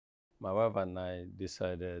my wife and I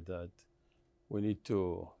decided that we need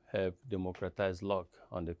to help democratize luck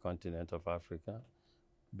on the continent of Africa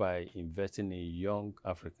by investing in young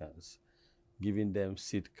Africans, giving them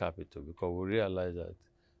seed capital, because we realize that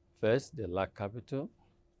first, they lack capital,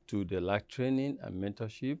 two, they lack training and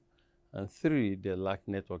mentorship, and three, they lack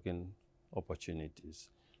networking opportunities.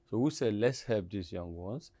 So we said, let's help these young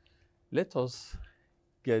ones. Let us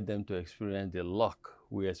get them to experience the luck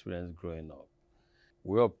we experienced growing up.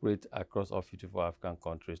 We operate across all 54 African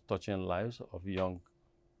countries, touching lives of young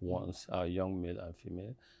ones, our young male and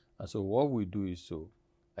female. And so what we do is to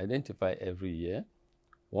identify every year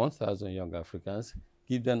 1,000 young Africans,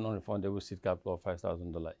 give them non-refundable seed capital of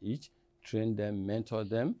 $5,000 each, train them, mentor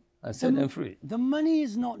them, and set them free. The money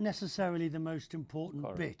is not necessarily the most important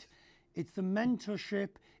Correct. bit. It's the mentorship,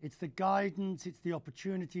 it's the guidance, it's the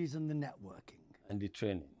opportunities and the networking. And the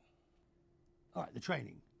training. All right, the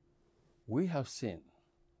training. We have seen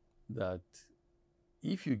that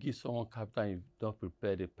if you give someone capital and you don't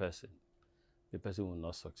prepare the person will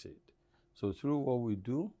not succeed. So through what we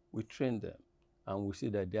do, we train them, and we see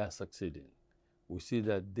that they are succeeding. We see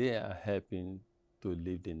that they are helping to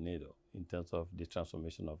lift the needle in terms of the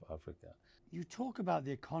transformation of Africa. You talk about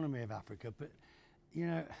the economy of Africa, but, you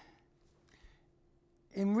know,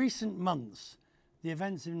 in recent months, the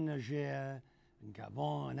events in Niger and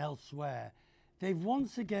Gabon and elsewhere, they've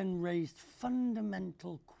once again raised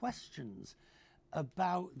fundamental questions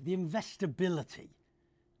about the investability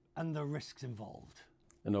and the risks involved.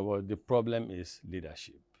 You know what, the problem is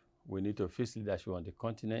leadership. We need to fix leadership on the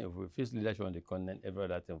continent. If we fix leadership on the continent, every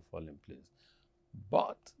other thing fall in place.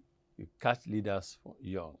 But you catch leaders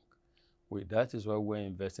young. That is why we're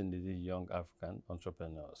investing in these young African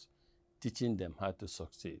entrepreneurs, teaching them how to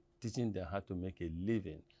succeed, teaching them how to make a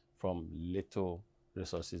living from little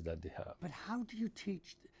resources that they have. But how do you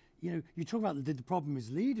teach? You know, you talk about the problem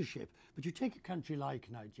is leadership, but you take a country like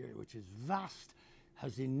Nigeria, which is vast,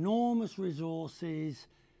 has enormous resources,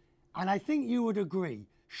 and I think you would agree,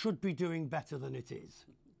 should be doing better than it is.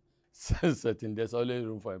 Certainly, there's always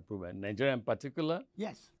room for improvement. Nigeria in particular,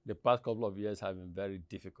 yes, the past couple of years have been very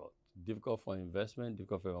difficult. Difficult for investment,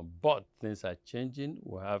 difficult for everyone. But things are changing.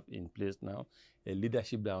 We have in place now a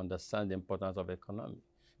leadership that understands the importance of the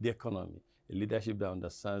economy, a leadership that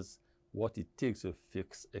understands what it takes to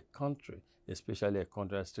fix a country, especially a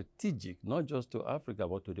country that's strategic, not just to Africa,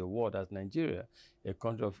 but to the world, as Nigeria, a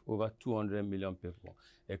country of over 200 million people,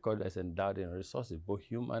 a country that's endowed in resources, both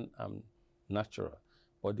human and natural.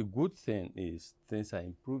 But the good thing is things are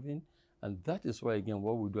improving, and that is why, again,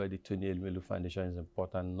 what we do at the Tony Elumelu Foundation is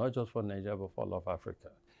important, not just for Nigeria, but for all of Africa.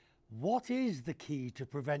 What is the key to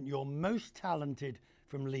prevent your most talented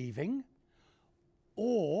from leaving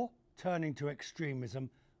or turning to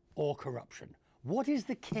extremism or corruption? What is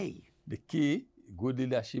the key? The key, good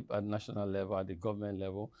leadership at national level, at the government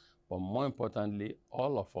level, but more importantly,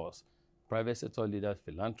 all of us, private sector leaders,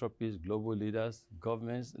 philanthropists, global leaders,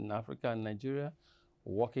 governments in Africa and Nigeria,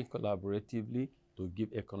 working collaboratively to give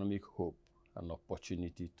economic hope and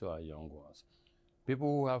opportunity to our young ones.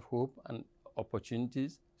 People who have hope and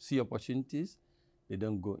opportunities, see opportunities, they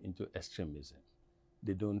don't go into extremism.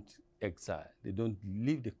 They don't exile. They don't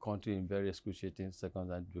leave the country in very excruciating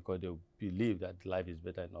circumstances because they believe that life is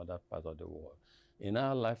better in other parts of the world. In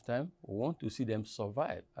our lifetime, we want to see them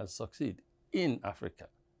survive and succeed in Africa,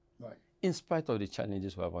 right, in spite of the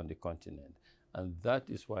challenges we have on the continent. And that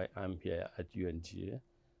is why I'm here at UNGA,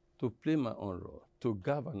 to play my own role, to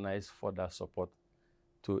galvanize further support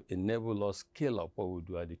to enable us scale up what we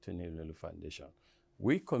do at the Tony Elumelu Foundation.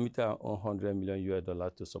 We committed our own $100 million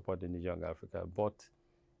to support the young Africa, but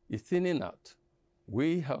it's thinning out.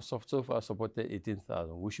 We have so far supported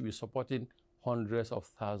 18,000. We should be supporting hundreds of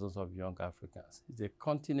thousands of young Africans. It's a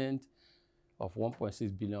continent of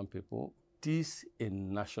 1.6 billion people. This is a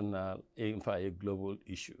national, in fact, a global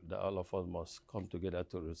issue that all of us must come together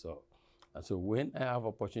to resolve. And so when I have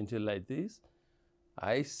opportunity like this,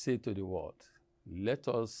 I say to the world, let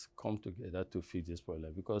us come together to fix this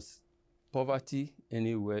problem, because poverty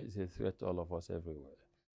anywhere is a threat to all of us everywhere.